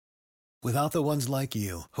Without the ones like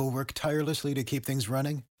you, who work tirelessly to keep things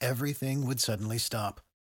running, everything would suddenly stop.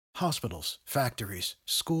 Hospitals, factories,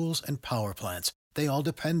 schools, and power plants, they all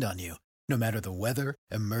depend on you. No matter the weather,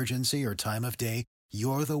 emergency, or time of day,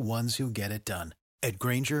 you're the ones who get it done. At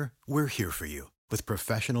Grainger, we're here for you with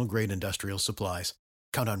professional-grade industrial supplies.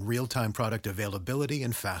 Count on real-time product availability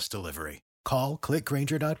and fast delivery. Call, click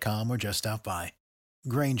Grainger.com, or just stop by.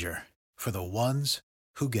 Grainger, for the ones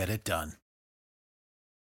who get it done.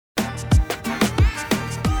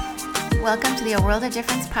 Welcome to the A World of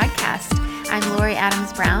Difference podcast. I'm Lori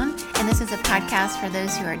Adams Brown, and this is a podcast for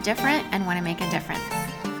those who are different and want to make a difference.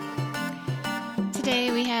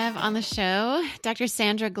 Today we have on the show Dr.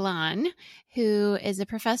 Sandra Glahn, who is a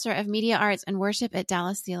professor of media arts and worship at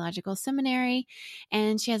Dallas Theological Seminary.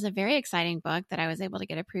 And she has a very exciting book that I was able to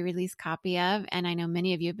get a pre-release copy of. And I know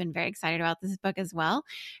many of you have been very excited about this book as well.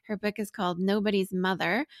 Her book is called Nobody's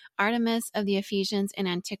Mother, Artemis of the Ephesians in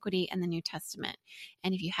Antiquity and the New Testament.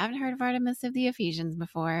 And if you haven't heard of Artemis of the Ephesians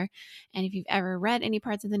before, and if you've ever read any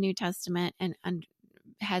parts of the New Testament and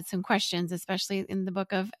had some questions, especially in the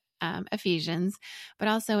book of Ephesians, but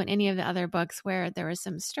also in any of the other books where there were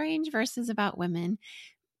some strange verses about women,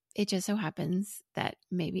 it just so happens that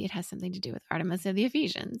maybe it has something to do with Artemis of the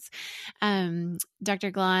Ephesians.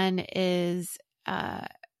 Dr. Glahn is a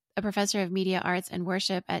professor of media arts and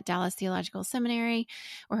worship at Dallas Theological Seminary,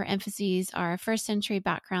 where her emphases are first century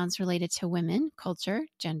backgrounds related to women, culture,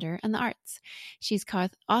 gender, and the arts. She's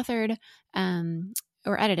co-authored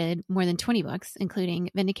or edited more than 20 books, including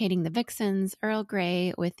Vindicating the Vixens, Earl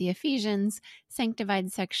Grey with the Ephesians,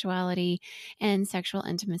 Sanctified Sexuality, and Sexual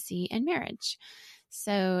Intimacy and Marriage.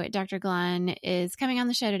 So Dr. Glahn is coming on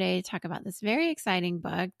the show today to talk about this very exciting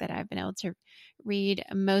book that I've been able to read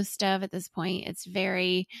most of at this point. It's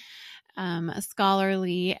very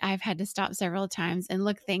scholarly. I've had to stop several times and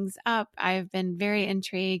look things up. I've been very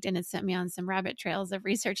intrigued, and it sent me on some rabbit trails of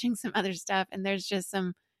researching some other stuff. And there's just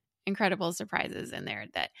some incredible surprises in there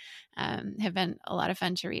that have been a lot of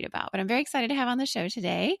fun to read about. But I'm very excited to have on the show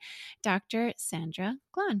today Dr. Sandra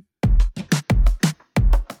Glahn.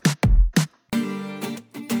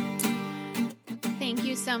 Thank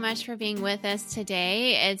you so much for being with us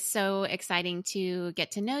today. It's so exciting to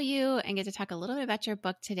get to know you and get to talk a little bit about your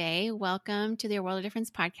book today. Welcome to the A World of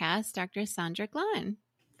Difference podcast, Dr. Sandra Glahn.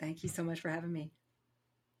 Thank you so much for having me.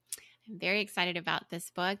 I'm very excited about this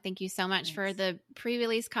book. Thank you so much for the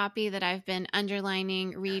pre-release copy that I've been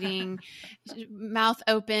underlining, reading, mouth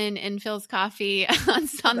open in Phil's coffee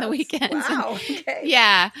on the weekends. Wow. Okay.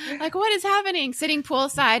 Yeah. Like, what is happening? Sitting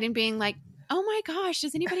poolside and being like, oh my gosh,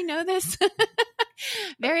 does anybody know this?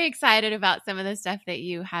 Very excited about some of the stuff that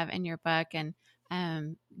you have in your book, and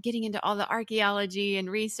getting into all the archaeology and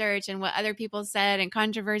research and what other people said and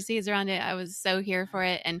controversies around it. I was so here for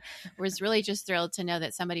it, and was really just thrilled to know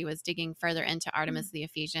that somebody was digging further into Artemis of the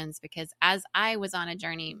Ephesians, because as I was on a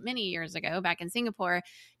journey many years ago back in Singapore,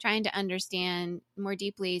 trying to understand more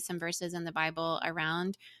deeply some verses in the Bible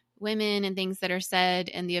around women and things that are said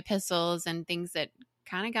in the epistles and things that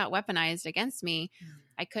kind of got weaponized against me,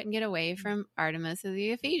 I couldn't get away from Artemis of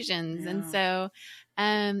the Ephesians. Yeah. And so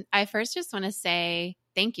I first just want to say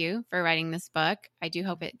thank you for writing this book. I do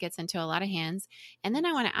hope it gets into a lot of hands. And then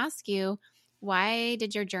I want to ask you, why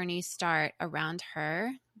did your journey start around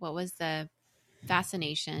her? What was the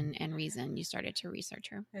fascination and reason you started to research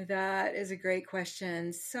her? That is a great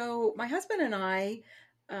question. So my husband and I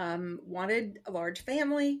wanted a large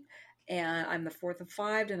family, and I'm the fourth of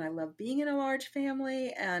five, and I love being in a large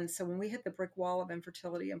family. And so when we hit the brick wall of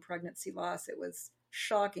infertility and pregnancy loss, it was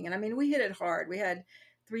shocking. And I mean, we hit it hard. We had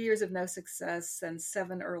 3 years of no success and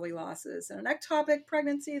 7 early losses and an ectopic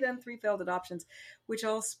pregnancy, then 3 failed adoptions, which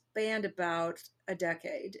all spanned about a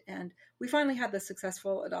decade. And we finally had the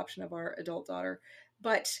successful adoption of our adult daughter.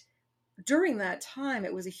 But during that time,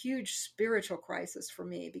 it was a huge spiritual crisis for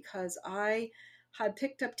me, because I had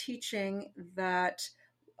picked up teaching that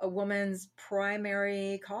a woman's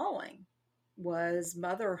primary calling was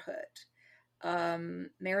motherhood,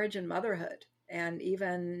 marriage and motherhood, and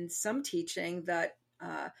even some teaching that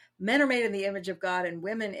men are made in the image of God and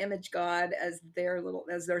women image God as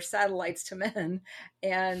their satellites to men,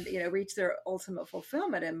 and reach their ultimate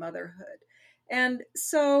fulfillment in motherhood. And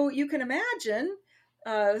so you can imagine,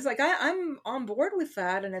 it's like I'm on board with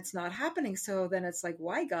that, and it's not happening. So then it's like,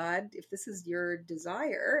 why, God, if this is your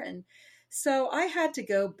desire? And so I had to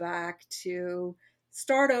go back to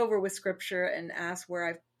start over with scripture and ask where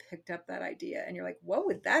I've picked up that idea. And you're like, what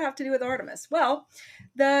would that have to do with Artemis? Well,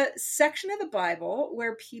 the section of the Bible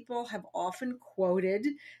where people have often quoted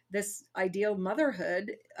this ideal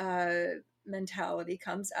motherhood mentality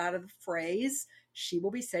comes out of the phrase, she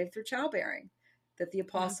will be saved through childbearing. that the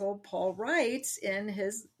Apostle Paul writes in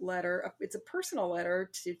his letter. It's a personal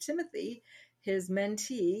letter to Timothy, his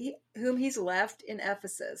mentee, whom he's left in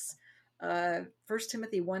Ephesus. 1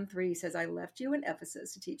 Timothy 1:3 says, I left you in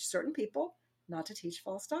Ephesus to teach certain people, not to teach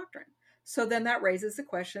false doctrine. So then that raises the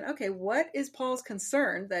question, okay, what is Paul's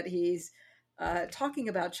concern that he's talking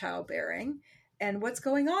about childbearing, and what's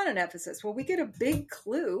going on in Ephesus? Well, we get a big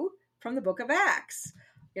clue from the book of Acts.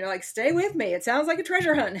 Like, stay with me. It sounds like a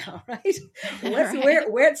treasure hunt now, right?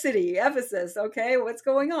 Where city? Ephesus. Okay, what's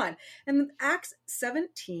going on? And in Acts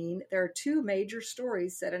 17, there are two major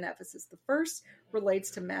stories set in Ephesus. The first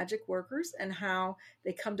relates to magic workers and how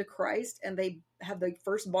they come to Christ and they have the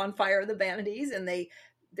first bonfire of the vanities, and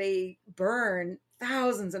they burn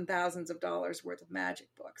thousands and thousands of dollars worth of magic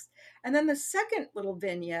books. And then the second little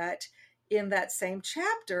vignette in that same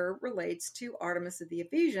chapter relates to Artemis of the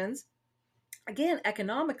Ephesians. Again,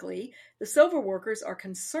 economically, the silver workers are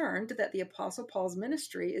concerned that the Apostle Paul's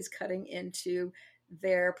ministry is cutting into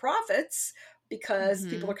their profits because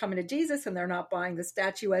people are coming to Jesus and they're not buying the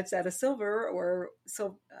statuettes out of silver or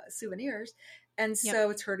souvenirs. And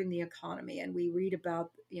so it's hurting the economy. And we read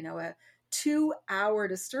about, a 2-hour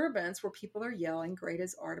disturbance where people are yelling, "Great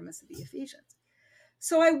is Artemis of the Ephesians."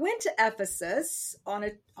 So I went to Ephesus on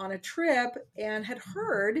a trip and had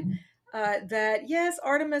heard that, yes,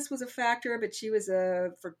 Artemis was a factor, but she was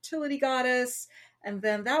a fertility goddess. And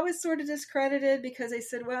then that was sort of discredited because they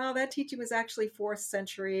said, well, that teaching was actually 4th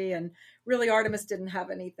century, and really Artemis didn't have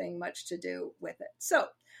anything much to do with it. So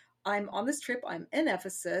I'm on this trip, I'm in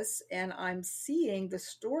Ephesus, and I'm seeing the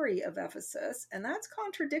story of Ephesus, and that's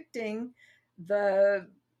contradicting the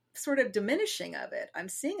sort of diminishing of it. I'm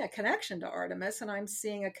seeing a connection to Artemis, and I'm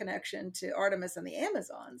seeing a connection to Artemis and the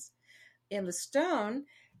Amazons in the stone.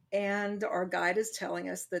 And our guide is telling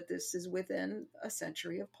us that this is within a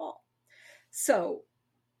century of Paul. So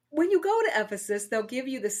when you go to Ephesus, they'll give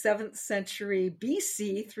you the 7th century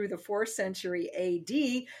BC through the 4th century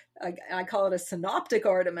AD. I call it a synoptic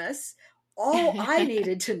Artemis. All I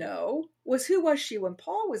needed to know was, who was she when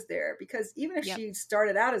Paul was there? Because even if she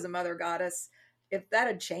started out as a mother goddess, if that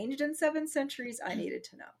had changed in 7 centuries, I needed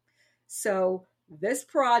to know. So this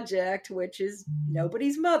project, which is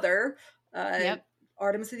nobody's mother,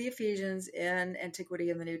 Artemis of the Ephesians in antiquity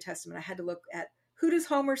in the New Testament, I had to look at, who does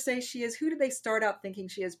Homer say she is? Who did they start out thinking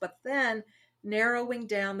she is? But then narrowing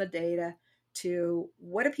down the data to,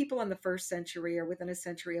 what do people in the 1st century or within a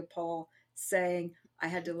century of Paul saying? I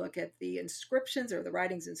had to look at the inscriptions or the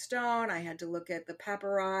writings in stone. I had to look at the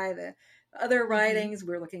papyri, the other writings.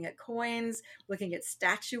 We're looking at coins, looking at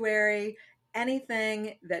statuary,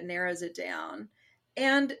 anything that narrows it down.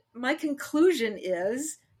 And my conclusion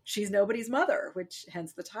is, she's nobody's mother, which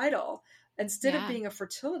hence the title. Instead of being a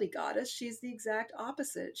fertility goddess, she's the exact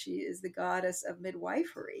opposite. She is the goddess of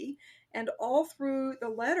midwifery. And all through the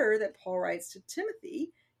letter that Paul writes to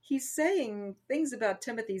Timothy, he's saying things about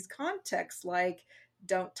Timothy's context, like,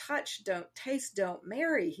 don't touch, don't taste, don't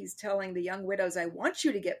marry. He's telling the young widows, I want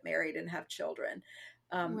you to get married and have children,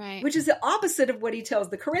 which is the opposite of what he tells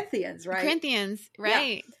the Corinthians, right?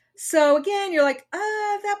 Right. Yeah. So again, you're like,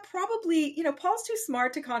 that probably, Paul's too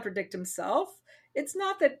smart to contradict himself. It's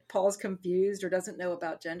not that Paul's confused or doesn't know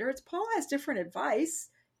about gender. It's Paul has different advice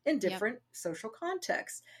in different social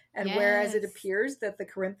contexts. And whereas it appears that the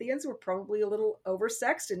Corinthians were probably a little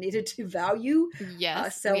oversexed and needed to value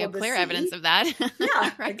celibacy. We have clear evidence of that.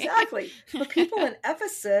 Yeah, exactly. But people in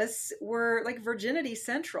Ephesus were like virginity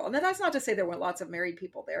central. Now, that's not to say there weren't lots of married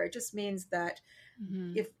people there. It just means that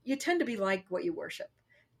if you tend to be like what you worship.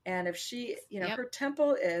 And if she, her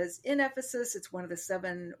temple is in Ephesus, it's one of the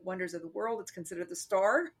 7 wonders of the world. It's considered the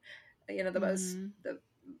star, the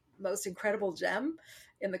most incredible gem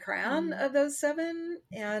in the crown of those 7.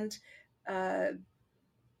 And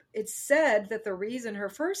it's said that the reason her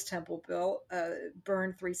first temple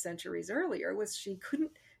burned 3 centuries earlier was she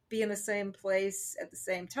couldn't be in the same place at the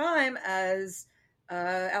same time as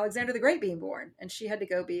Alexander the Great being born, and she had to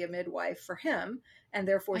go be a midwife for him, and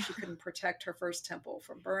therefore she couldn't protect her first temple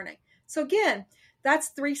from burning. So again, that's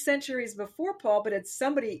 3 centuries before Paul, but it's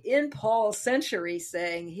somebody in Paul's century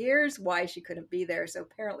saying, here's why she couldn't be there. So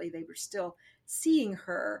apparently they were still seeing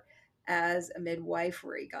her as a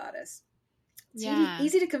midwifery goddess. It's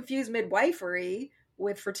easy to confuse midwifery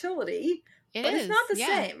with fertility, but it's not the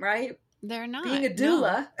same, right? They're not. Being a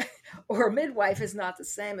doula or a midwife is not the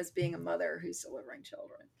same as being a mother who's delivering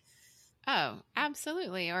children. Oh,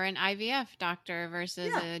 absolutely. Or an IVF doctor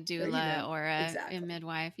versus a doula or a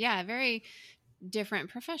midwife. Yeah, very different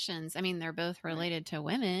professions. I mean, they're both related to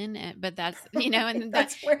women, but that's, and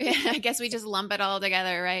That's where I guess we just lump it all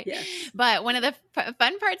together, right? Yes. But one of the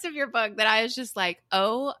fun parts of your book that I was just like,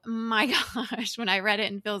 oh my gosh, when I read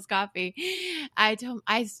it in Phil's coffee,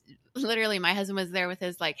 literally, my husband was there with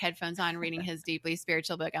his like headphones on reading his deeply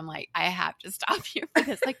spiritual book. I'm like, I have to stop you for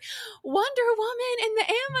this. Like, Wonder Woman in the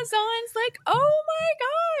Amazons, like, oh my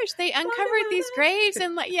gosh, they uncovered these graves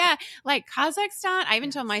and like Kazakhstan. I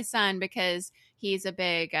even told my son, because he's a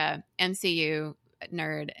big MCU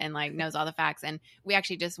nerd and like knows all the facts, and we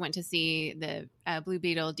actually just went to see the Blue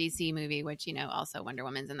Beetle DC movie, which also Wonder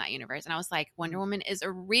Woman's in that universe, and I was like, Wonder Woman is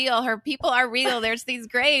her people are real. There's these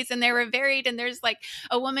graves and they were buried, and there's like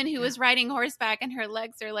a woman who was riding horseback and her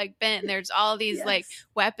legs are like bent, and there's all these like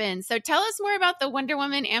weapons. So tell us more about the Wonder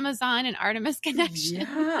Woman, Amazon, and Artemis connection.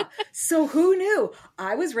 Yeah. So who knew?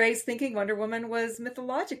 I was raised thinking Wonder Woman was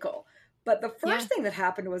mythological. But the first thing that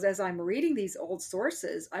happened was, as I'm reading these old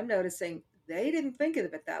sources, I'm noticing they didn't think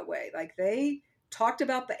of it that way. Like, they talked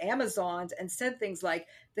about the Amazons and said things like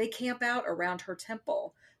they camp out around her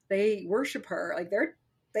temple. They worship her. Like,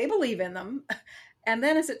 they believe in them. And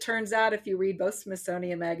then, as it turns out, if you read both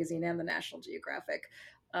Smithsonian Magazine and the National Geographic,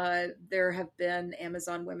 there have been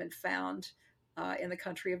Amazon women found in the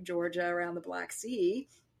country of Georgia around the Black Sea,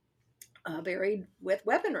 buried with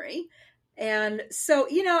weaponry. And so,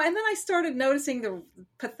 and then I started noticing the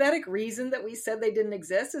pathetic reason that we said they didn't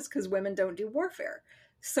exist is because women don't do warfare.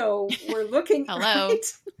 So we're looking. Hello. Right?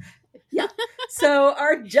 Yeah. So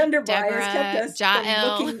our gender bias Deborah, kept us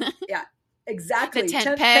from looking. Yeah, exactly. The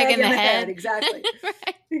tent peg in the head. Exactly.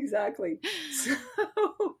 Right. Exactly.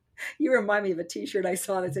 So you remind me of a t-shirt I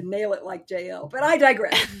saw that said "Nail it like JL," but I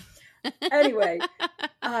digress. Anyway,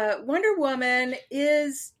 Wonder Woman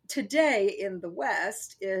is today in the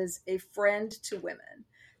West is a friend to women.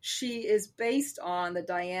 She is based on the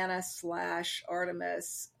Diana /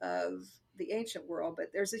 Artemis of the ancient world, but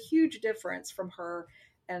there's a huge difference from her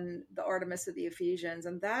and the Artemis of the Ephesians,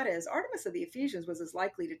 and that is Artemis of the Ephesians was as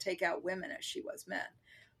likely to take out women as she was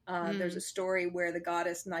men. There's a story where the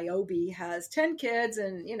goddess Niobe has 10 kids,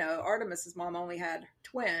 and Artemis's mom only had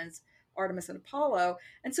twins, Artemis and Apollo.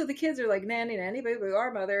 And so the kids are like, nanny, boo boo,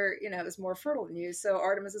 our mother, is more fertile than you. So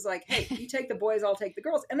Artemis is like, hey, you take the boys, I'll take the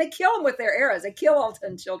girls. And they kill them with their arrows. They kill all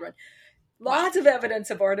 10 children. Lots of evidence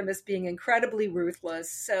of Artemis being incredibly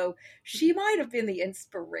ruthless. So she might have been the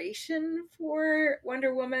inspiration for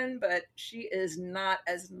Wonder Woman, but she is not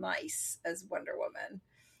as nice as Wonder Woman.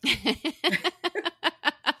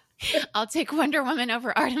 I'll take Wonder Woman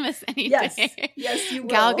over Artemis any day. Yes, you will.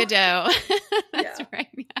 Gal Gadot. That's right.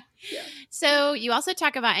 Yeah. So you also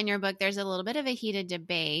talk about in your book, there's a little bit of a heated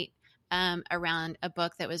debate around a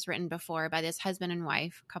book that was written before by this husband and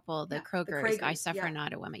wife couple, the Krogers, I Suffer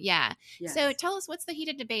Not a Woman. Yeah. Yes. So tell us, what's the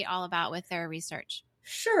heated debate all about with their research?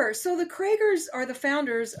 Sure. So the Krogers are the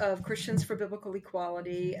founders of Christians for Biblical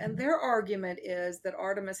Equality, and their argument is that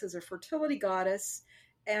Artemis is a fertility goddess,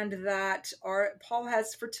 and that Paul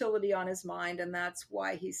has fertility on his mind, and that's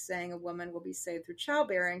why he's saying a woman will be saved through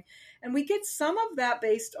childbearing. And we get some of that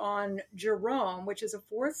based on Jerome, which is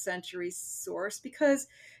a 4th century source, because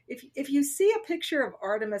if you see a picture of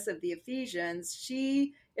Artemis of the Ephesians,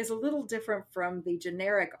 she is a little different from the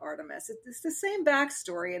generic Artemis. It's the same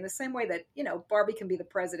backstory in the same way that, Barbie can be the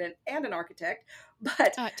president and an architect,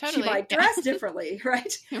 but totally. She might dress differently,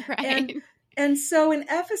 right? Right. And so in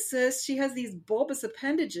Ephesus, she has these bulbous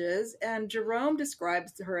appendages, and Jerome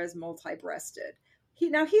describes her as multi-breasted. He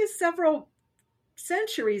is several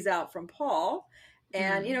centuries out from Paul,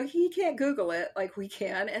 and, he can't Google it like we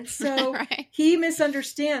can. And so he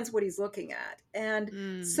misunderstands what he's looking at.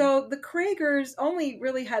 And so the Krogers only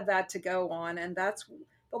really had that to go on. And that's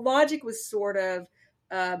the logic was sort of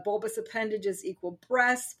bulbous appendages equal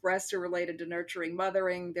breasts. Breasts are related to nurturing,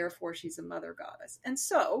 mothering. Therefore, she's a mother goddess. And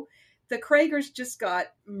so the Krogers just got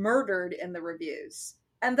murdered in the reviews.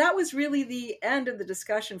 And that was really the end of the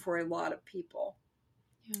discussion for a lot of people,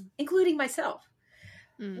 including myself.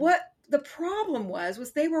 What the problem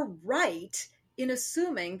was they were right in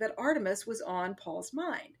assuming that Artemis was on Paul's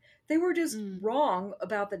mind. They were just wrong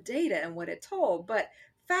about the data and what it told. But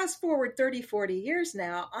fast forward 30, 40 years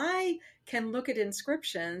now, I can look at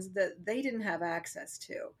inscriptions that they didn't have access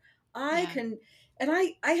to. I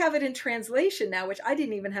have it in translation now, which I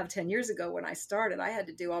didn't even have 10 years ago when I started. I had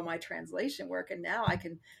to do all my translation work, and now I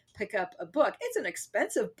can pick up a book. It's an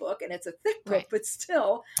expensive book, and it's a thick book, but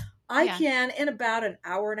still, I can, in about an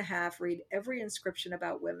hour and a half, read every inscription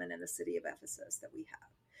about women in the city of Ephesus that we have.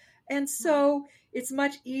 And so it's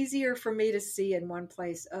much easier for me to see in one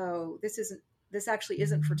place, oh, this isn't this actually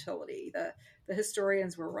isn't fertility. The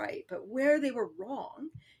historians were right. But where they were wrong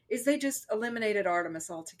is they just eliminated Artemis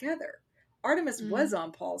altogether. Artemis was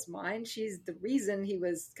on Paul's mind. She's the reason he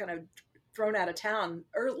was kind of thrown out of town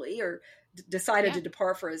early, or decided to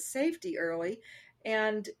depart for his safety early.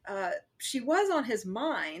 And she was on his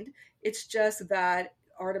mind. It's just that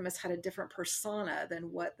Artemis had a different persona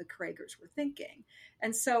than what the Kragers were thinking.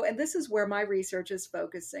 And this is where my research is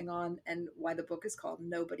focusing on, and why the book is called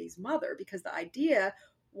Nobody's Mother, because the idea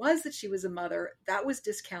was that she was a mother. That was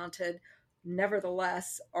discounted.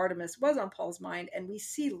 Nevertheless, Artemis was on Paul's mind, and we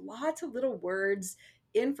see lots of little words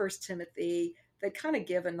in First Timothy that kind of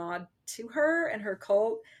give a nod to her and her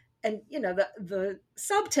cult. And, the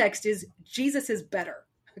subtext is Jesus is better.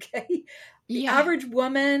 Okay. The average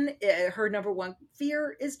woman, her number one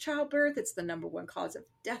fear is childbirth. It's the number one cause of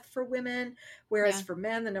death for women. Whereas for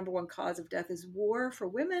men, the number one cause of death is war. For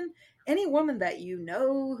women, any woman that you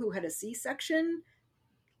know who had a C-section,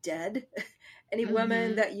 dead. Any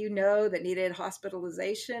woman that you know that needed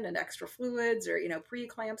hospitalization and extra fluids, or,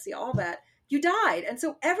 preeclampsia, all that, you died. And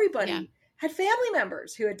so everybody had family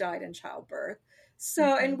members who had died in childbirth.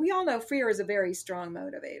 So, and we all know fear is a very strong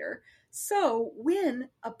motivator. So when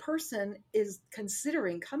a person is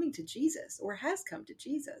considering coming to Jesus, or has come to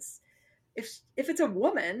Jesus, if it's a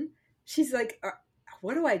woman, she's like,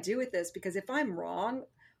 what do I do with this? Because if I'm wrong,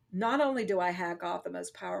 not only do I hack off the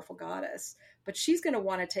most powerful goddess, but she's going to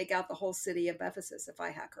want to take out the whole city of Ephesus if I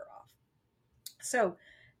hack her off. So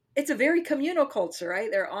it's a very communal culture,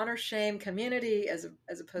 right? They're honor, shame, community, as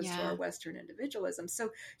opposed to our Western individualism. So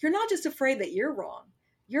you're not just afraid that you're wrong.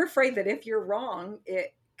 You're afraid that if you're wrong,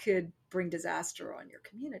 it could bring disaster on your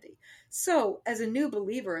community. So as a new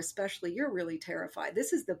believer, especially, you're really terrified.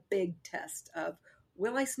 This is the big test of,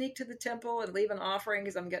 will I sneak to the temple and leave an offering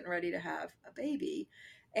because I'm getting ready to have a baby?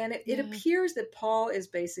 And it appears that Paul is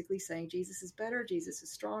basically saying Jesus is better, Jesus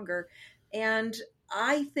is stronger. And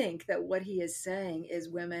I think that what he is saying is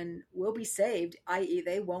women will be saved, i.e.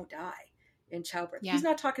 they won't die in childbirth. He's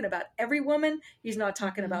not talking about every woman. He's not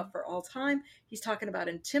talking about for all time. He's talking about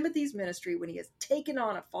in Timothy's ministry, when he has taken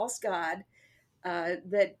on a false god,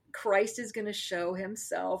 that Christ is going to show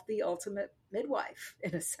himself the ultimate midwife,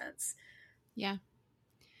 in a sense. Yeah.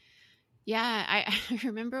 Yeah, I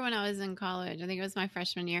remember when I was in college, I think it was my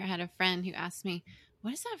freshman year, I had a friend who asked me,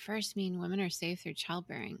 what does that verse mean, women are saved through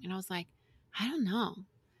childbearing? And I was like, I don't know.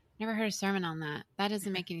 Never heard a sermon on that. That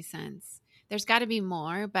doesn't make any sense. There's got to be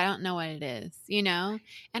more, but I don't know what it is,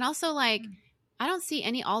 And also, like, I don't see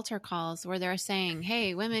any altar calls where they're saying,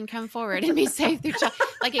 hey, women, come forward and be saved through child.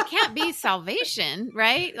 Like, it can't be salvation,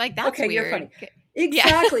 right? Like, that's weird. You're funny.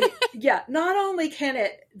 Exactly. Not only can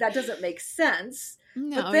that doesn't make sense.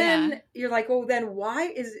 No, but then you're like, well, then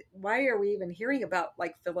why are we even hearing about,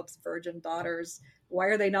 like, Philip's virgin daughters? Why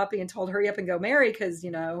are they not being told, hurry up and go marry? Because,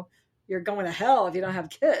 you're going to hell if you don't have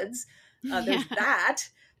kids. There's that.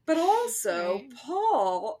 But also,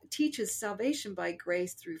 Paul teaches salvation by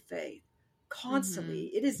grace through faith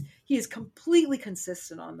constantly. He is completely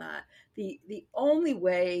consistent on that. The only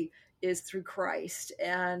way is through Christ,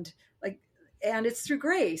 and it's through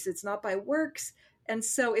grace. It's not by works. And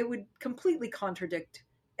so it would completely contradict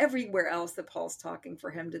everywhere else that Paul's talking for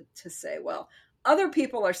him to say, well, other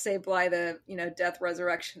people are saved by the, death,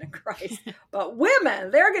 resurrection in Christ, but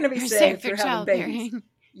women, they're going to be saved through having babies.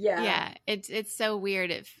 Yeah. It's so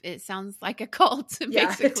weird. It sounds like a cult,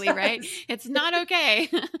 basically, right? It's not okay.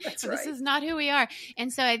 That's This is not who we are.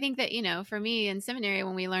 And so I think that, for me in seminary,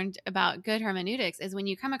 when we learned about good hermeneutics, is when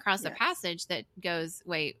you come across a passage that goes,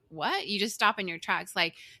 wait, what? You just stop in your tracks.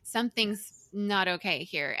 Like, something's not okay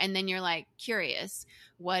here. And then you're like curious,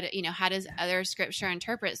 what, how does other scripture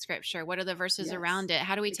interpret scripture? What are the verses around it?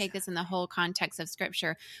 How do we take this in the whole context of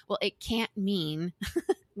scripture? Well, it can't mean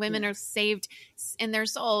women are saved in their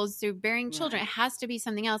souls through bearing children. It has to be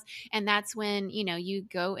something else. And that's when, you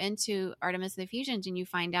go into Artemis of the Ephesians and you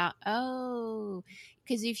find out,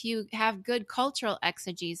 because if you have good cultural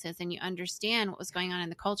exegesis and you understand what was going on in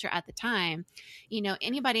the culture at the time,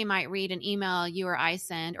 anybody might read an email you or I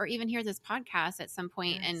send, or even hear this podcast at some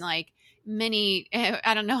point, and like many,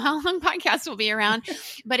 I don't know how long podcasts will be around,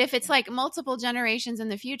 but if it's like multiple generations in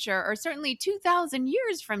the future, or certainly 2,000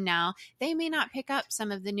 years from now, they may not pick up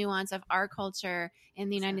some of the nuance of our culture in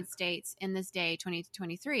the United States in this day,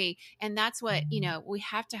 2023. And that's what, we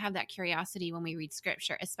have to have that curiosity when we read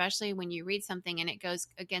scripture, especially when you read something and it goes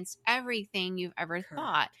against everything you've ever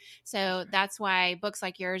thought. So that's why books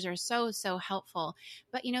like yours are so, so helpful.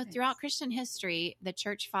 But, throughout Christian history, the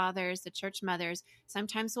church fathers, the church mothers,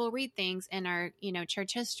 sometimes we'll read things in our,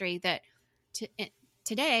 church history that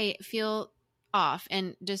today feel off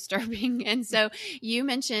and disturbing. And so you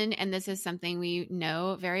mentioned, and this is something we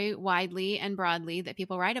know very widely and broadly that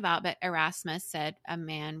people write about, but Erasmus said a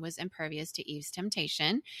man was impervious to Eve's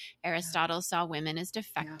temptation. Aristotle saw women as Yeah.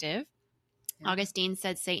 defective. Yeah. Augustine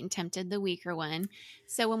said Satan tempted the weaker one.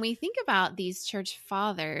 So when we think about these church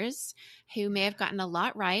fathers who may have gotten a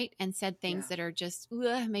lot right and said things that are just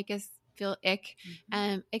make us feel ick,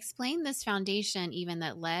 explain this foundation even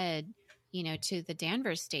that led, to the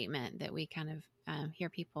Danvers statement that we kind of hear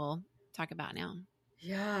people talk about now.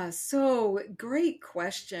 Yeah, so great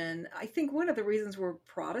question. I think one of the reasons we're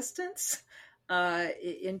Protestants,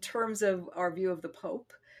 in terms of our view of the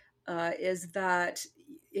Pope, is that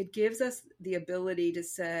it gives us the ability to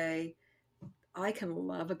say, I can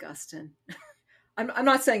love Augustine. I'm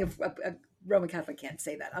not saying a Roman Catholic can't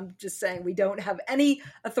say that. I'm just saying we don't have any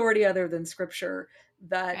authority other than Scripture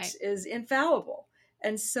that is infallible.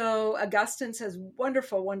 And so Augustine says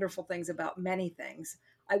wonderful, wonderful things about many things.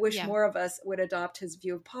 I wish more of us would adopt his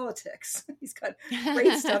view of politics. He's got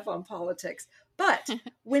great stuff on politics. But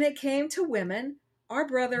when it came to women, our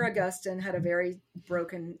brother Augustine had a very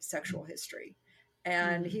broken sexual history.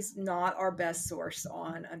 And he's not our best source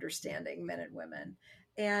on understanding men and women.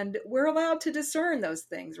 And we're allowed to discern those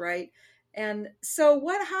things, right? And so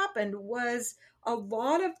what happened was a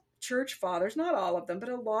lot of church fathers, not all of them, but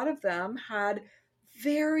a lot of them had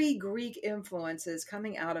very Greek influences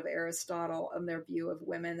coming out of Aristotle and their view of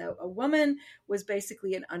women. A woman was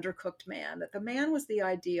basically an undercooked man, that the man was the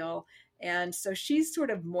ideal. And so she's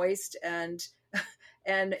sort of moist and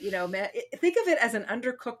think of it as an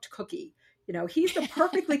undercooked cookie. He's the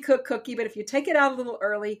perfectly cooked cookie, but if you take it out a little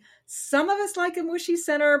early, some of us like a mushy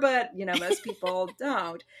center, but most people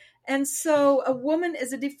don't. And so a woman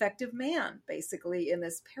is a defective man, basically, in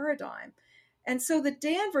this paradigm. And so the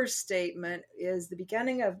Danvers statement is the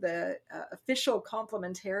beginning of the official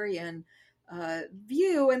complementarian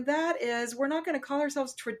view. And that is, we're not going to call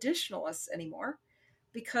ourselves traditionalists anymore,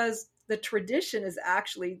 because the tradition is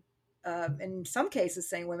actually, in some cases,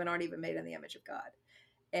 saying women aren't even made in the image of God.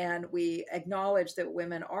 And we acknowledge that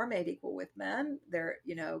women are made equal with men.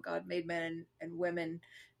 God made men and women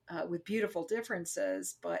with beautiful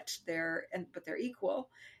differences, but they're equal.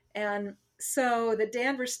 And so the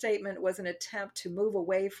Danvers statement was an attempt to move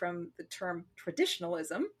away from the term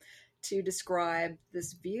traditionalism to describe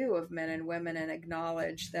this view of men and women and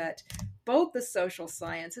acknowledge that both the social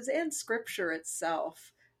sciences and Scripture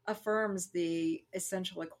itself affirms the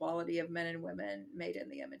essential equality of men and women made in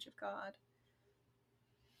the image of God.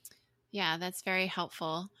 Yeah, that's very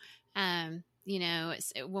helpful. When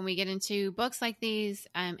we get into books like these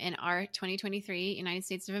in our 2023 United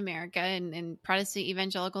States of America and Protestant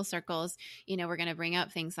evangelical circles, we're going to bring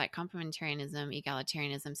up things like complementarianism,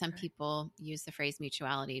 egalitarianism. Some people use the phrase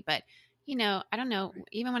mutuality, but, I don't know. Right.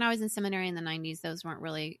 Even when I was in seminary in the 90s, those weren't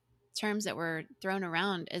really terms that were thrown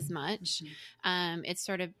around as much. It's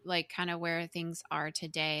sort of like kind of where things are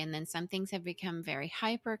today. And then some things have become very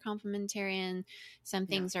hyper complementarian. Some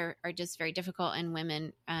things are just very difficult, and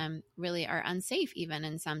women really are unsafe even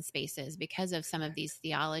in some spaces because of some of these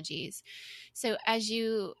theologies. So as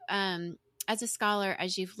you, as a scholar,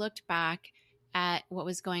 as you've looked back at what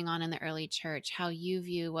was going on in the early church, how you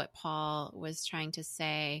view what Paul was trying to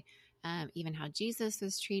say, even how Jesus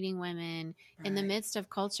was treating women in the midst of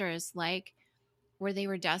cultures like where they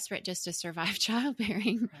were desperate just to survive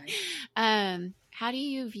childbearing. How do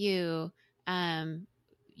you view,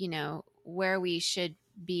 where we should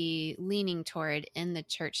be leaning toward in the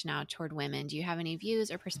church now toward women? Do you have any views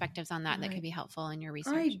or perspectives on that that could be helpful in your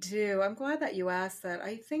research? I do. I'm glad that you asked that.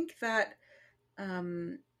 I think that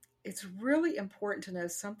it's really important to know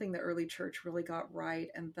something the early church really got right,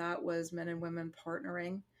 and that was men and women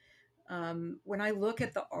partnering. When I look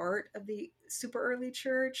at the art of the super early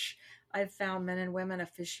church, I've found men and women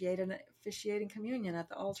officiating communion at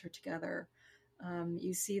the altar together.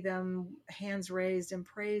 You see them hands raised in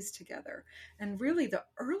praise together. And really, the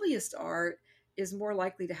earliest art is more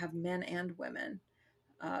likely to have men and women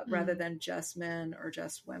rather than just men or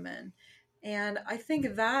just women. And I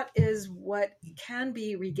think that is what can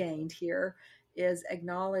be regained here, is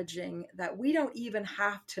acknowledging that we don't even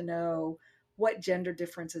have to know what gender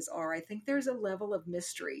differences are. I think there's a level of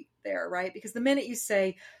mystery there, right? Because the minute you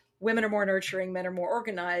say women are more nurturing, men are more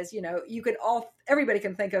organized, everybody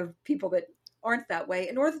can think of people that aren't that way,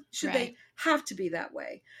 nor should they have to be that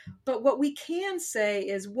way. But what we can say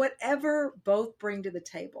is whatever both bring to the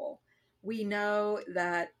table, we know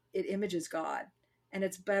that it images God, and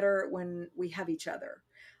it's better when we have each other.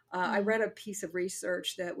 I read a piece of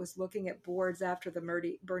research that was looking at boards after the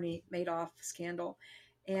Bernie Madoff scandal.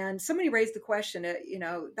 And somebody raised the question,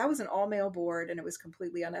 that was an all male board and it was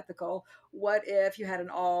completely unethical. What if you had an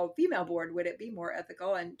all female board? Would it be more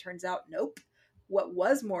ethical? And turns out, nope. What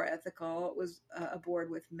was more ethical was a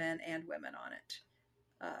board with men and women on it.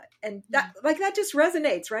 And that just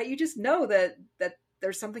resonates, right? You just know that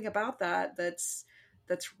there's something about that's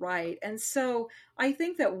right. And so I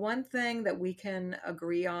think that one thing that we can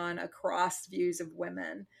agree on across views of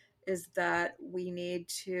women is that we need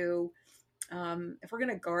to, if we're going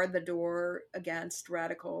to guard the door against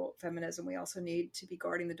radical feminism, we also need to be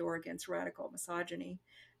guarding the door against radical misogyny,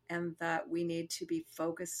 and that we need to be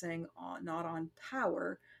focusing on not on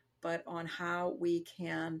power, but on how we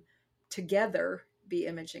can together be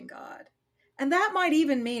imaging God. And that might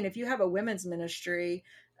even mean if you have a women's ministry,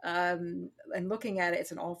 and looking at it,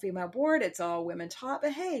 it's an all-female board, it's all women taught,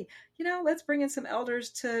 but hey, let's bring in some elders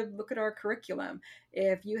to look at our curriculum.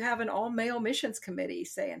 If you have an all-male missions committee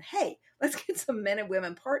saying, hey, let's get some men and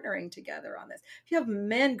women partnering together on this. If you have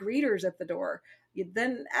men greeters at the door, you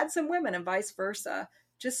then add some women and vice versa,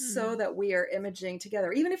 just so that we are imaging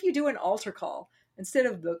together. Even if you do an altar call, instead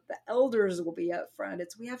of the elders will be up front,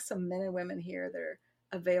 we have some men and women here that are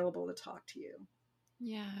available to talk to you.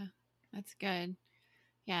 Yeah, that's good.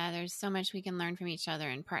 Yeah, there's so much we can learn from each other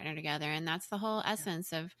and partner together. And that's the whole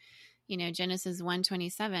essence of, Genesis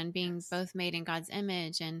 1:27, being both made in God's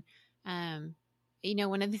image. And,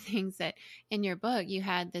 one of the things that in your book, you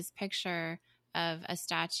had this picture of a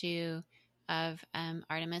statue of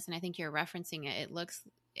Artemis. And I think you're referencing it. It looks,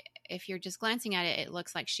 if you're just glancing at it, it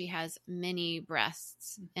looks like she has many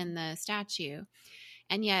breasts in the statue.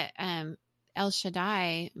 And yet, El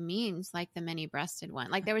Shaddai means like the many-breasted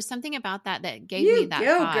one. Like there was something about that gave me that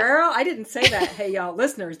thought. Girl. I didn't say that. Hey, y'all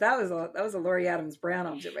listeners, that was a Laurie Adams Brown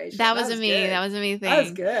observation. That was a me thing. That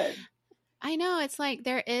was good. I know. It's like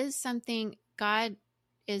there is something. God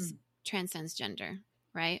is transcends gender,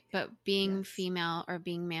 right? But being female or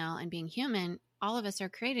being male and being human, all of us are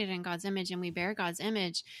created in God's image and we bear God's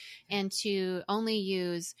image. And to only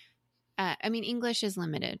use English is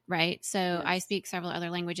limited, right? So I speak several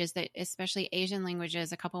other languages that, especially Asian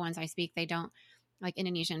languages, a couple ones I speak, they don't, like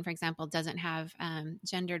Indonesian, for example, doesn't have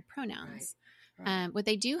gendered pronouns. Right. What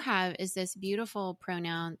they do have is this beautiful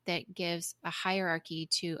pronoun that gives a hierarchy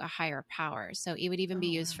to a higher power. So it would even be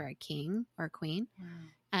used for a king or a queen.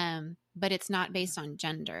 Wow. But it's not based on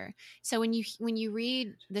gender. So when you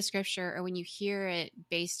read the scripture or when you hear it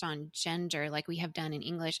based on gender, like we have done in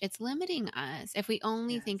English, it's limiting us. If we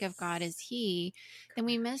only think of God as He, then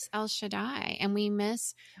we miss El Shaddai and we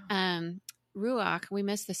miss Ruach. We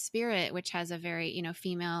miss the Spirit, which has a very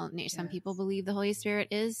female nature. Some people believe the Holy Spirit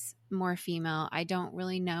is more female. I don't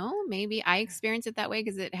really know. Maybe I experience it that way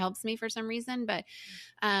because it helps me for some reason. But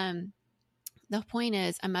the point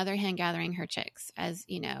is, a mother hen gathering her chicks, as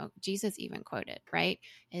Jesus even quoted, right?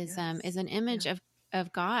 Is an image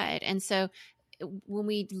of God. And so when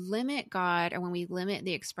we limit God, or when we limit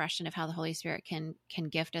the expression of how the Holy Spirit can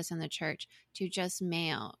gift us in the church to just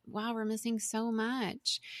male, wow, we're missing so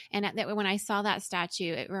much. And when I saw that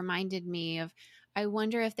statue, it reminded me of, I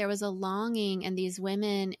wonder if there was a longing in these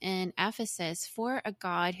women in Ephesus for a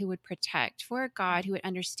God who would protect, for a God who would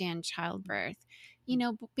understand childbirth.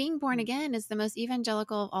 Being born again is the most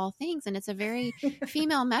evangelical of all things. And it's a very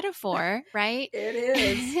female metaphor, right? It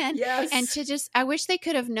is. Yes. And I wish they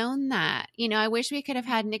could have known that. I wish we could have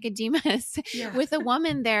had Nicodemus with a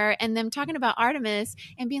woman there and them talking about Artemis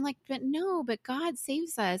and being like, but God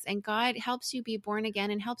saves us and God helps you be born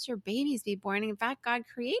again and helps your babies be born. In fact, God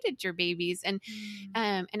created your babies. And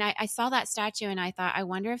I saw that statue and I thought, I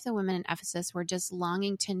wonder if the women in Ephesus were just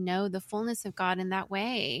longing to know the fullness of God in that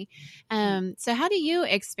way. So how do you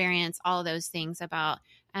experience all those things about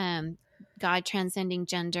God transcending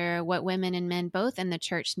gender, what women and men both in the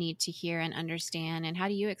church need to hear and understand, and how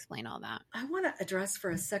do you explain all that? I want to address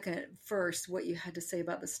for a second first what you had to say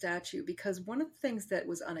about the statue, because one of the things that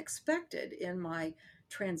was unexpected in my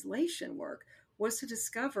translation work was to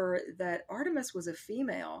discover that Artemis was a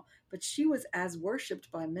female, but she was as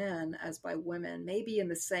worshipped by men as by women, maybe in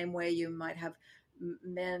the same way you might have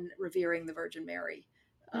men revering the Virgin Mary.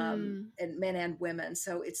 And men and women.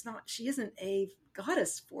 So she isn't a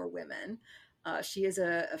goddess for women. She is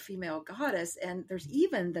a female goddess. And there's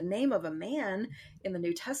even the name of a man in the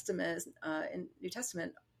New Testament,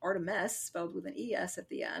 Artemis, spelled with an ES at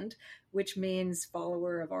the end, which means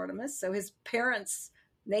follower of Artemis. So his parents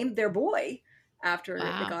named their boy after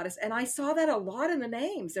the goddess. And I saw that a lot in the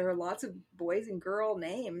names. There are lots of boys and girl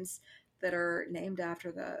names that are named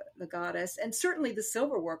after the goddess. And certainly the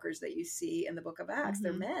silver workers that you see in the book of Acts,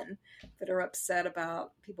 they're men that are upset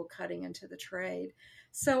about people cutting into the trade.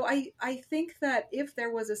 So I think that if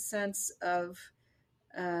there was a sense of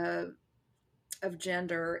uh, of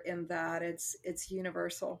gender in that it's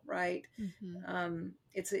universal, right? Mm-hmm.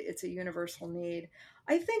 It's a universal need.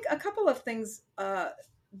 I think a couple of things.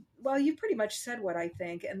 Well, you pretty much said what I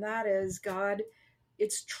think, and that is God.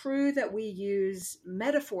 It's true that we use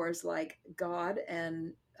metaphors like God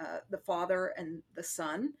and the Father and the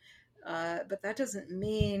Son, but that doesn't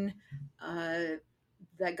mean uh,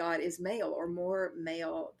 that God is male or more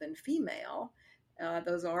male than female.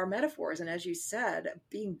 Those are metaphors. And as you said,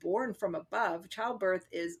 being born from above, childbirth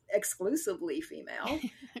is exclusively female.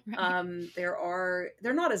 Right.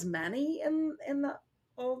 They're not as many in the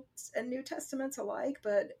Old and New Testaments alike,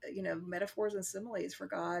 but metaphors and similes for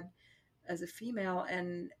God as a female.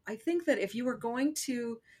 And I think that if you were going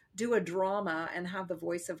to do a drama and have the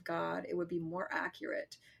voice of God, it would be more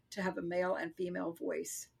accurate to have a male and female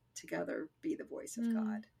voice together be the voice of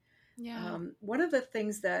God. Yeah. One of the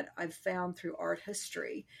things that I've found through art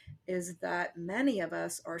history is that many of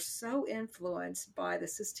us are so influenced by the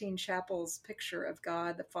Sistine Chapel's picture of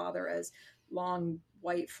God the Father as long,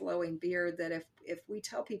 white, flowing beard that if we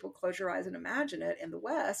tell people close your eyes and imagine it in the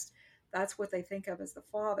West, that's what they think of as the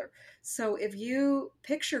Father. So if you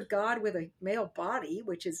picture God with a male body,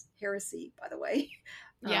 which is heresy, by the way,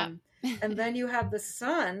 Yeah. and then you have the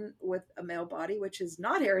Son with a male body, which is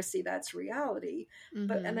not heresy, that's reality.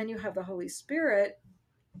 And then you have the Holy Spirit.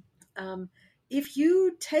 Um, if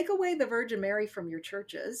you take away the Virgin Mary from your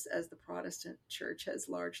churches, as the Protestant church has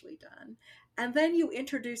largely done, and then you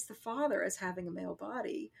introduce the Father as having a male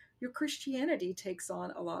body, your Christianity takes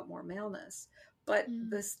on a lot more maleness. But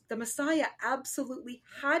the Messiah absolutely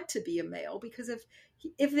had to be a male, because if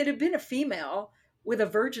it had been a female with a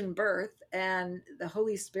virgin birth and the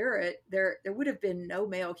Holy Spirit, there would have been no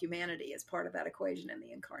male humanity as part of that equation in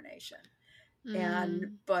the incarnation.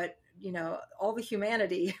 But all the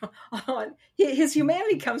humanity on his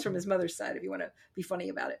humanity comes from his mother's side, if you want to be funny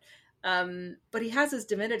about it. But he has his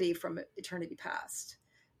divinity from eternity past.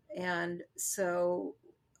 And so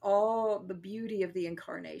all the beauty of the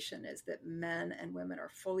incarnation is that men and women are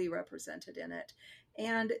fully represented in it.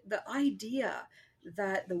 And the idea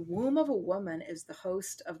that the womb of a woman is the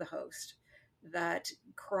host of the host, that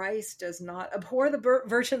Christ does not abhor the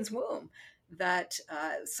virgin's womb, that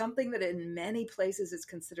something that in many places is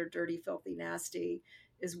considered dirty, filthy, nasty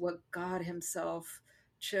is what God himself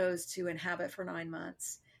chose to inhabit for 9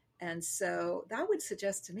 months. And so that would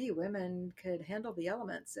suggest to me women could handle the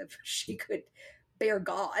elements. If she could bear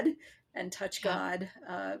God and touch God,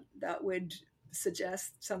 that would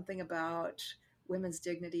suggest something about women's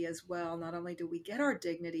dignity as well. Not only do we get our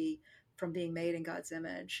dignity from being made in God's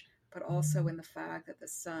image, but also in the fact that the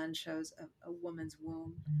Son chose a woman's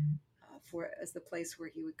womb as the place where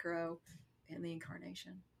he would grow in the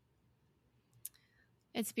incarnation.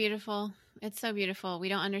 It's beautiful. It's so beautiful. We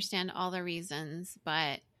don't understand all the reasons,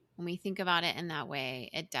 but when we think about it in that way,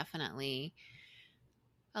 it definitely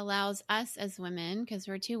allows us as women, because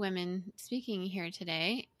we're two women speaking here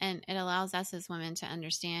today, and it allows us as women to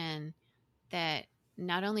understand that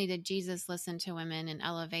not only did Jesus listen to women and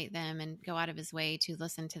elevate them and go out of his way to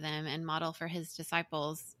listen to them and model for his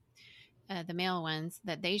disciples, the male ones,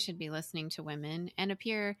 that they should be listening to women and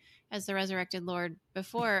appear as the resurrected Lord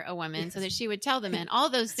before a woman, so that she would tell the men all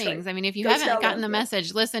those things. Right. I mean, if you Go haven't gotten them, the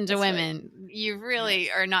message, listen to women, right. You really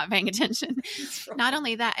are not paying attention. Right. Not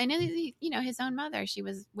only that, and his own mother, she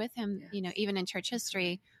was with him, even in church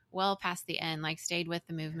history, well past the end, like stayed with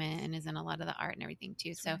the movement and is in a lot of the art and everything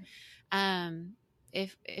too. That's so right.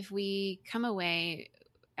 If we come away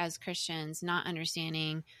as Christians not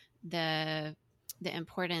understanding the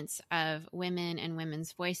importance of women and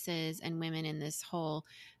women's voices and women in this whole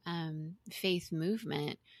faith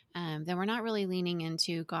movement, then we're not really leaning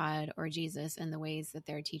into God or Jesus in the ways that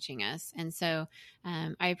they're teaching us. And so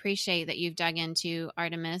I appreciate that you've dug into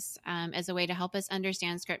Artemis as a way to help us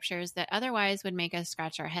understand scriptures that otherwise would make us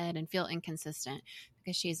scratch our head and feel inconsistent,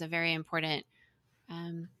 because she's a very important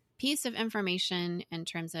piece of information in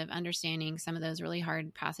terms of understanding some of those really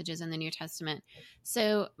hard passages in the New Testament.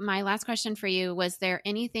 So my last question for you, was there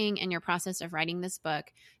anything in your process of writing this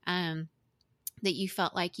book that you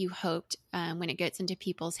felt like you hoped when it gets into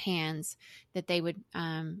people's hands that they would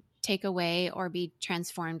take away or be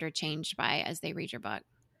transformed or changed by as they read your book?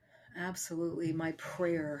 Absolutely. My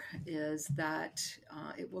prayer is that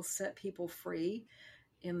it will set people free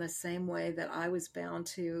in the same way that I was bound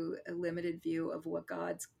to a limited view of what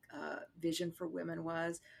God's vision for women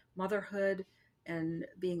was. Motherhood and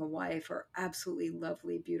being a wife are absolutely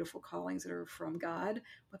lovely, beautiful callings that are from God,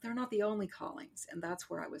 but they're not the only callings. And that's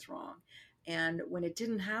where I was wrong. And when it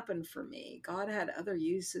didn't happen for me, God had other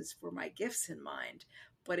uses for my gifts in mind,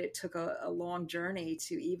 but it took a long journey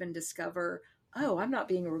to even discover oh, I'm not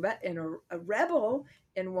being a rebel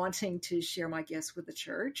in wanting to share my gifts with the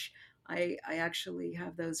church. I actually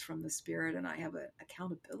have those from the Spirit, and I have an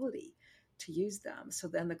accountability to use them. So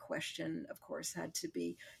then the question, of course, had to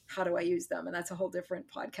be, how do I use them? And that's a whole different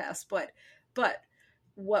podcast. But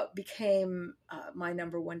what became my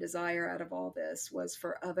number one desire out of all this was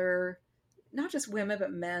for other, not just women,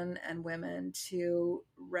 but men and women to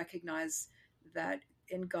recognize that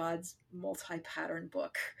in God's multi-pattern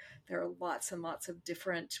book, there are lots and lots of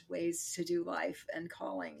different ways to do life and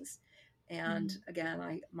callings. And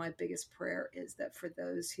again, my biggest prayer is that for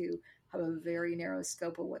those who have a very narrow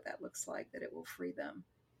scope of what that looks like, that it will free them.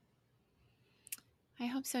 I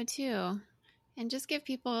hope so too. And just give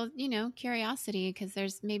people, curiosity, because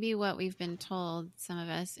there's maybe what we've been told, some of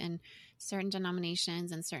us in certain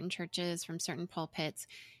denominations and certain churches from certain pulpits,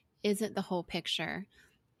 isn't the whole picture.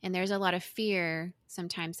 And there's a lot of fear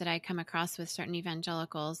sometimes that I come across with certain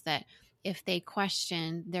evangelicals that if they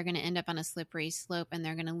question, they're going to end up on a slippery slope and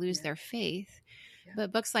they're going to lose their faith. Yeah.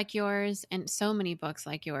 But books like yours and so many books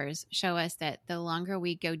like yours show us that the longer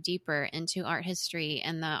we go deeper into art history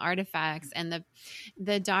and the artifacts and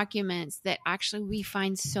the documents, that actually we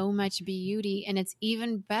find so much beauty, and it's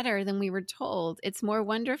even better than we were told. It's more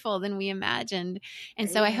wonderful than we imagined. And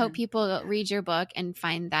so I hope people read your book and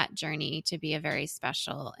find that journey to be a very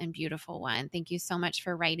special and beautiful one. Thank you so much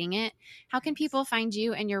for writing it. How can people find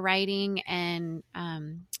you and your writing and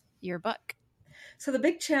your book? So the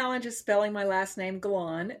big challenge is spelling my last name,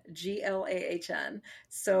 Glahn, Glahn.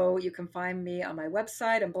 So you can find me on my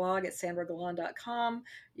website and blog at sandraglahn.com.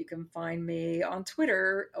 You can find me on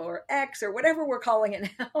Twitter or X or whatever we're calling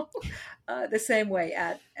it now, the same way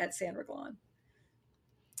at Sandra Glahn.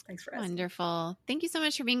 Thanks for asking. Wonderful. Thank you so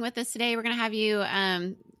much for being with us today. We're going to have you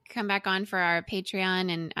come back on for our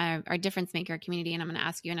Patreon and our Difference Maker community. And I'm going to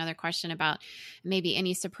ask you another question about maybe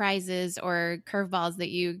any surprises or curveballs that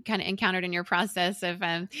you kind of encountered in your process of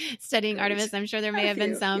studying Artemis. I'm sure there may have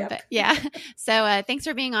been some, but yeah. So thanks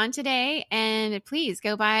for being on today. And please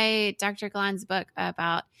go buy Dr. Glahn's book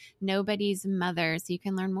about Nobody's Mother so you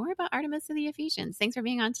can learn more about Artemis of the Ephesians. Thanks for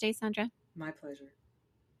being on today, Sandra. My pleasure.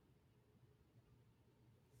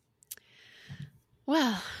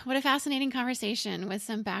 Well, what a fascinating conversation with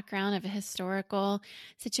some background of a historical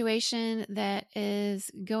situation that is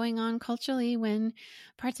going on culturally when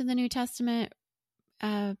parts of the New Testament,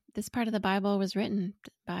 this part of the Bible was written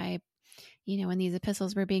by, when these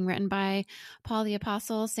epistles were being written by Paul the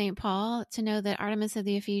Apostle, St. Paul, to know that Artemis of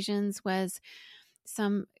the Ephesians was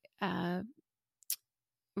some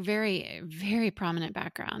very, very prominent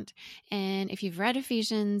background. And if you've read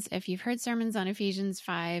Ephesians, if you've heard sermons on Ephesians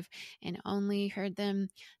 5 and only heard them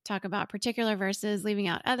talk about particular verses, leaving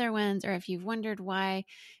out other ones, or if you've wondered why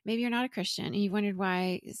maybe you're not a Christian and you've wondered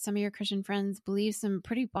why some of your Christian friends believe some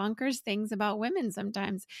pretty bonkers things about women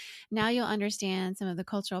sometimes, now you'll understand some of the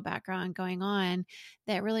cultural background going on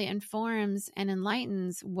that really informs and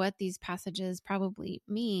enlightens what these passages probably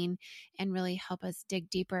mean and really help us dig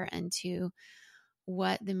deeper into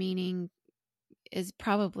what the meaning is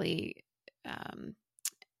probably,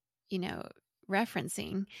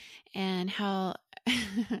 referencing, and how,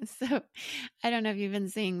 so I don't know if you've been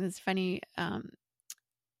seeing this funny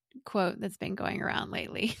quote that's been going around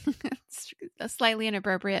lately. It's slightly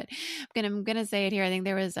inappropriate. I'm gonna say it here. I think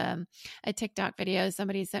there was a TikTok video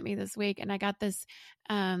somebody sent me this week, and I got this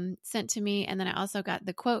sent to me, and then I also got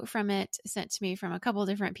the quote from it sent to me from a couple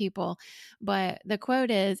different people. But the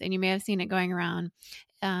quote is, and you may have seen it going around,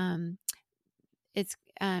 it's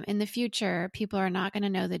in the future, people are not going to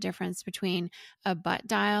know the difference between a butt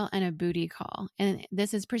dial and a booty call. And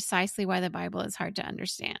this is precisely why the Bible is hard to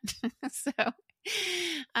understand. So,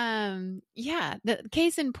 the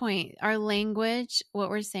case in point, our language, what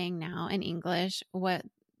we're saying now in English, what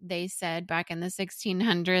they said back in the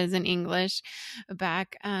 1600s in English,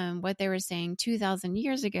 back what they were saying 2,000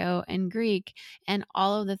 years ago in Greek, and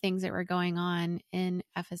all of the things that were going on in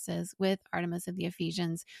Ephesus with Artemis of the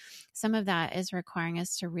Ephesians. Some of that is requiring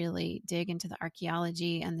us to really dig into the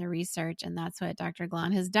archaeology and the research, and that's what Dr.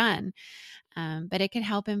 Glahn has done. But it could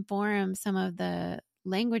help inform some of the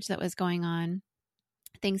language that was going on,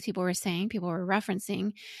 things people were saying, people were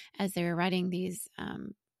referencing as they were writing these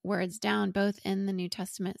words down, both in the New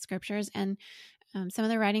Testament scriptures and some of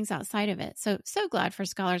the writings outside of it. So glad for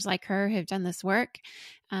scholars like her who've done this work,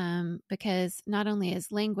 because not only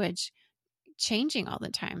is language changing all the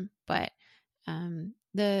time, but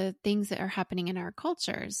the things that are happening in our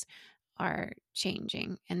cultures are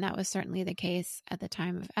changing. And that was certainly the case at the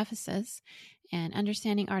time of Ephesus. And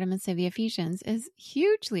understanding Artemis of the Ephesians is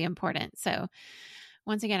hugely important. So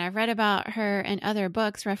once again, I've read about her in other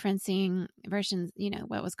books referencing versions,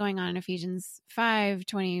 what was going on in Ephesians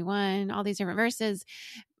 5:21, all these different verses,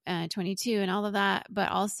 22 and all of that, but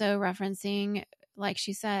also referencing, like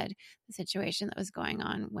she said, the situation that was going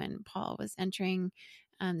on when Paul was entering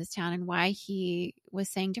this town and why he was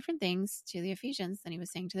saying different things to the Ephesians than he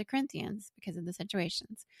was saying to the Corinthians because of the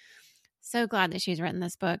situations. So glad that she's written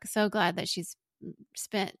this book. So glad that she's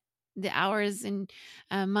spent the hours and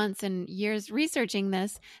months and years researching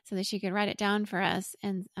this so that she could write it down for us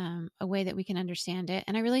in a way that we can understand it.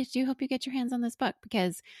 And I really do hope you get your hands on this book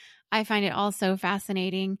because I find it all so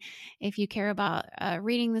fascinating. If you care about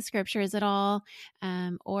reading the scriptures at all,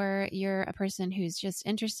 or you're a person who's just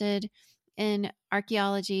interested in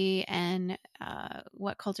archaeology and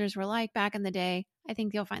what cultures were like back in the day, I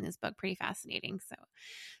think you'll find this book pretty fascinating. So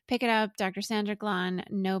pick it up, Dr. Sandra Glahn,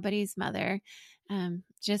 Nobody's Mother.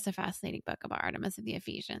 Just a fascinating book about Artemis of the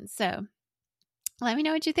Ephesians. So let me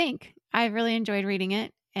know what you think. I really enjoyed reading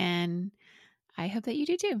it, and I hope that you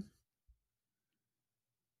do too.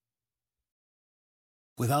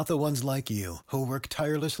 Without the ones like you, who work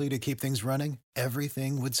tirelessly to keep things running,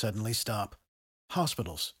 everything would suddenly stop.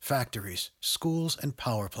 Hospitals, factories, schools, and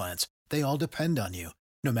power plants, they all depend on you.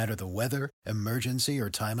 No matter the weather, emergency,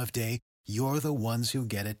 or time of day, you're the ones who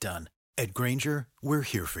get it done. At Grainger, we're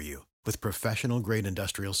here for you with professional-grade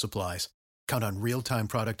industrial supplies. Count on real-time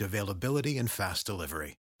product availability and fast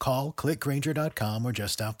delivery. Call, click Grainger.com, or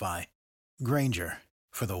just stop by. Grainger,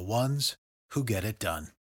 for the ones who get it done.